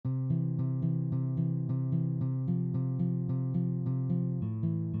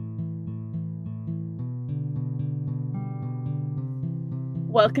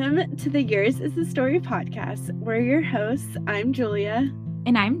Welcome to the Yours is the Story podcast. We're your hosts. I'm Julia.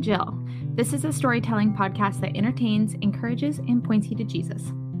 And I'm Jill. This is a storytelling podcast that entertains, encourages, and points you to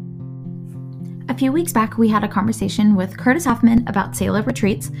Jesus. A few weeks back, we had a conversation with Curtis Hofmann about Selah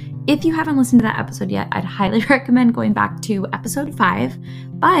retreats. If you haven't listened to that episode yet, I'd highly recommend going back to episode 5.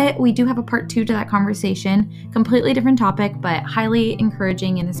 But we do have a part 2 to that conversation. Completely different topic, but highly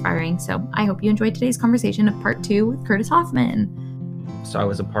encouraging and inspiring. So I hope you enjoyed today's conversation of part 2 with Curtis Hofmann. So I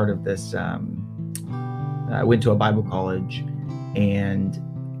was a part of this, I went to a Bible college, and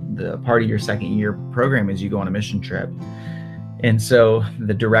the part of your second year program is you go on a mission trip. And so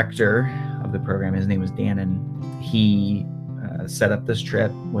the director of the program, his name was Dan, and he set up this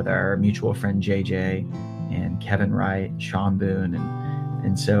trip with our mutual friend JJ and Kevin Wright, Sean Boone.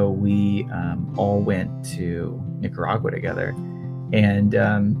 And so we all went to Nicaragua together. And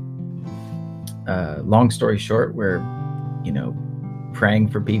long story short, we're, praying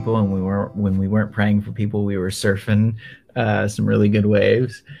for people, and when we weren't praying for people, we were surfing some really good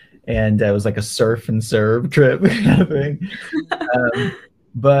waves, and it was like a surf and serve trip kind of thing.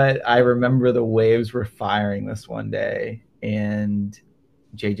 But I remember the waves were firing this one day, and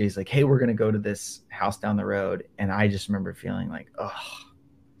JJ's like, "Hey, we're gonna go to this house down the road," and I just remember feeling like,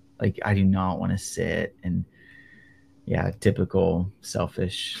 I do not want to sit. And yeah, typical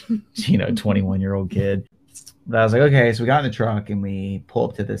selfish 21-year-old kid. But I was like, okay. So we got in the truck and we pull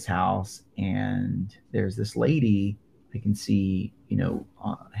up to this house, and there's this lady I can see,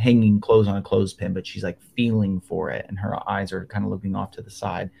 hanging clothes on a clothespin, but she's like feeling for it, and her eyes are kind of looking off to the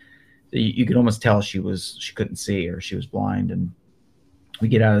side. So you could almost tell she couldn't see, or she was blind. And we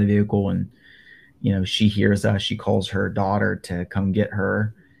get out of the vehicle, and she hears us. She calls her daughter to come get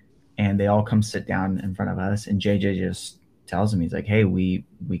her, and they all come sit down in front of us. And JJ just tells him, he's like, "Hey, we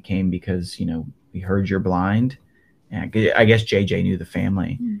came because we heard you're blind." And I guess JJ knew the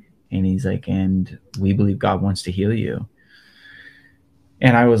family. And he's like, "And we believe God wants to heal you."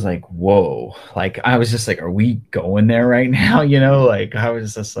 And I was like, whoa. Like, I was just like, are we going there right now? I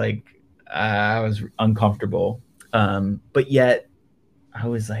was just like, I was uncomfortable. But yet I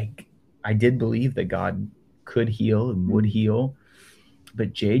was like, I did believe that God could heal and would heal.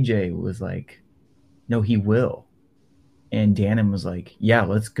 But JJ was like, no, he will. And Dannon was like, yeah,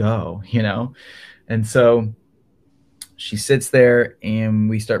 let's go, And so she sits there, and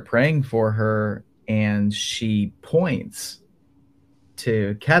we start praying for her, and she points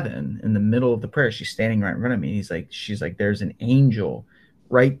to Kevin in the middle of the prayer. She's standing right in front of me. She's like, "There's an angel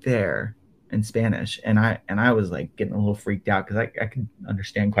right there," in Spanish. And I was like getting a little freaked out, because I could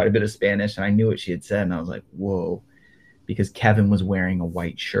understand quite a bit of Spanish, and I knew what she had said. And I was like, whoa, because Kevin was wearing a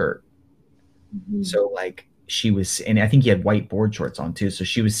white shirt. Mm-hmm. So like she was, and I think he had white board shorts on too. So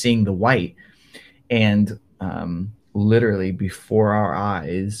she was seeing the white, and literally before our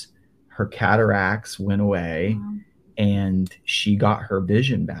eyes, her cataracts went away. Wow. And she got her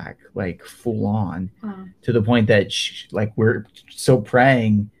vision back, like full on. Wow. To the point that we're so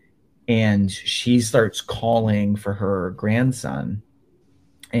praying, and she starts calling for her grandson,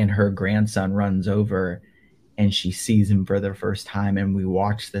 and her grandson runs over, and she sees him for the first time. And we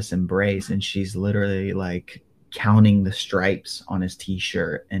watch this embrace, and she's literally like counting the stripes on his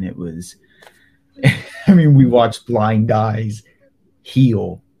t-shirt. And it was, we watched blind eyes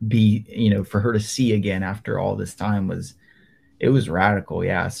heal, for her to see again after all this time it was radical.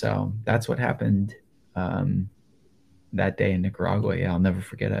 Yeah. So that's what happened that day in Nicaragua. Yeah, I'll never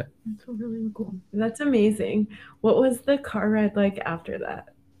forget it. That's really cool. That's amazing. What was the car ride like after that?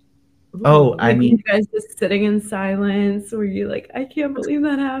 You guys just sitting in silence? Were you like, I can't believe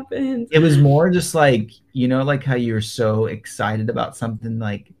that happened? It was more just like, like how you're so excited about something.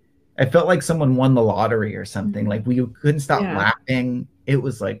 Like, I felt like someone won the lottery or something. Mm-hmm. Like, we couldn't stop laughing. It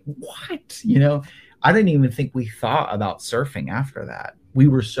was like, what? I didn't even think we thought about surfing after that. We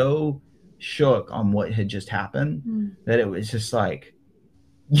were so shook on what had just happened that it was just like,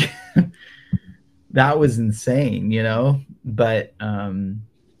 that was insane, But,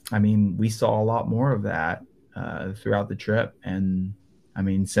 we saw a lot more of that throughout the trip. And,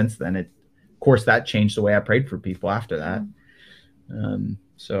 since then, of course, that changed the way I prayed for people after that.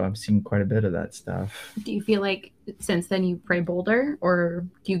 So I've seen quite a bit of that stuff. Do you feel like since then you pray bolder, or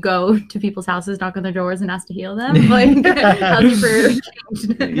do you go to people's houses, knock on their doors, and ask to heal them? Like, how's your prayer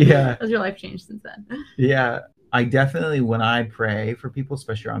changed? Yeah. How's your life changed since then? Yeah, I definitely, when I pray for people,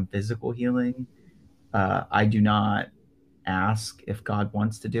 especially on physical healing, I do not ask if God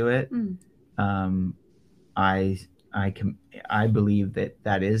wants to do it. I believe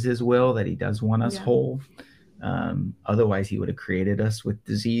that is his will, that he does want us whole. Otherwise he would have created us with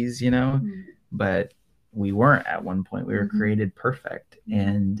disease, But we weren't at one point. We were Mhm. created perfect.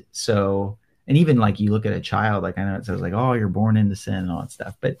 And so, and even like you look at a child, like I know it says like, oh, you're born into sin and all that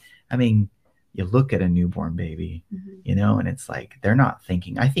stuff. But I mean, you look at a newborn baby, you know, and it's like, they're not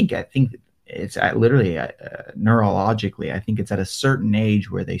thinking. I think it's literally neurologically, I think it's at a certain age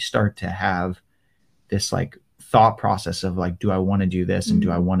where they start to have this like thought process of like, do I want to do this and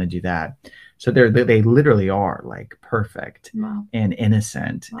do I want to do that? So they literally are like perfect and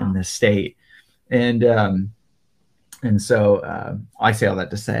innocent in this state. And so I say all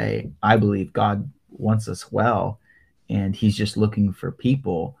that to say, I believe God wants us well, and he's just looking for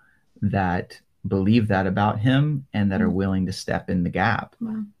people that believe that about him and that are willing to step in the gap.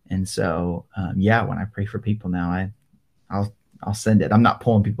 And so, when I pray for people now, I'll send it. I'm not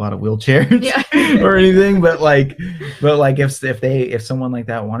pulling people out of wheelchairs or anything, but if someone like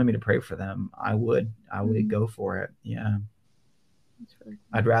that wanted me to pray for them, I would go for it. Yeah. That's really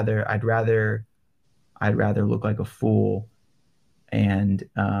cool. I'd rather look like a fool and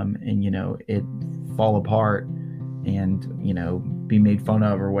it fall apart and be made fun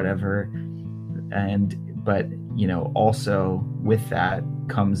of or whatever. But also with that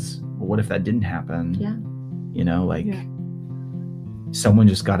comes, well, what if that didn't happen? Someone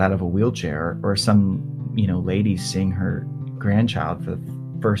just got out of a wheelchair, or some lady seeing her grandchild for the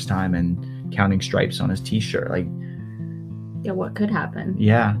first time and counting stripes on his t-shirt. Like, what could happen?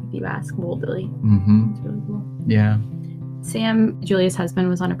 Yeah. If you ask boldly. Mm-hmm. It's really cool. Yeah. Sam, Julia's husband,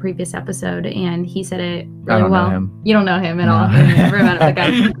 was on a previous episode, and he said it really well. Know him. You don't know him at all. You've never met the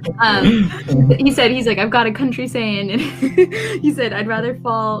guy. He's like, I've got a country saying, and he said, I'd rather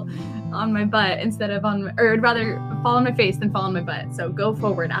fall on my butt or I'd rather fall on my face than fall on my butt. So go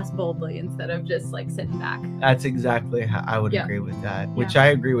forward, ask boldly instead of just like sitting back. That's exactly how I would agree with that. Which I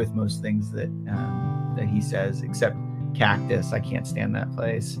agree with most things that he says, except cactus. I can't stand that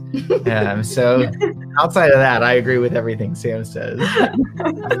place. So outside of that, I agree with everything Sam says.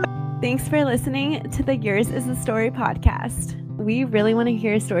 Thanks for listening to the Yours is the Story podcast. We really want to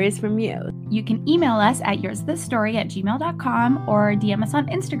hear stories from you. You can email us at yoursthestory@gmail.com or DM us on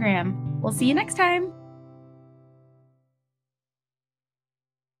Instagram. We'll see you next time.